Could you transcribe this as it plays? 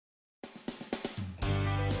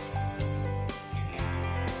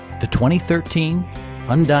the 2013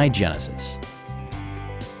 Hyundai Genesis.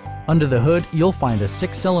 Under the hood, you'll find a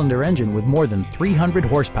 6-cylinder engine with more than 300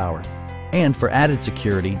 horsepower. And for added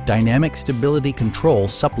security, dynamic stability control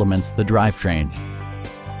supplements the drivetrain.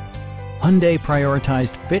 Hyundai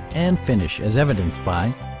prioritized fit and finish as evidenced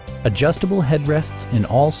by adjustable headrests in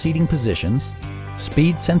all seating positions,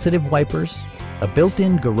 speed-sensitive wipers, a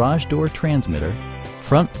built-in garage door transmitter,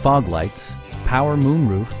 front fog lights, power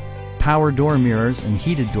moonroof, power door mirrors and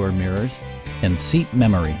heated door mirrors, and seat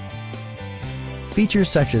memory. Features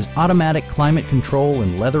such as automatic climate control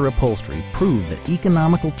and leather upholstery prove that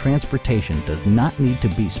economical transportation does not need to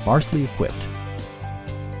be sparsely equipped.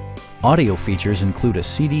 Audio features include a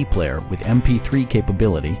CD player with MP3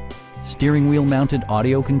 capability, steering wheel mounted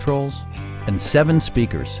audio controls, and 7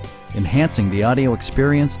 speakers, enhancing the audio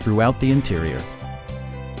experience throughout the interior.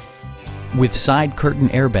 With side curtain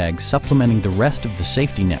airbags supplementing the rest of the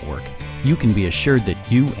safety network, you can be assured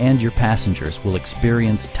that you and your passengers will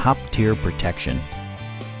experience top-tier protection.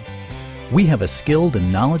 We have a skilled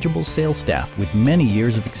and knowledgeable sales staff with many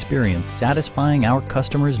years of experience satisfying our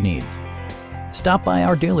customers' needs. Stop by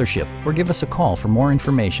our dealership or give us a call for more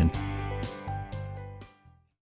information.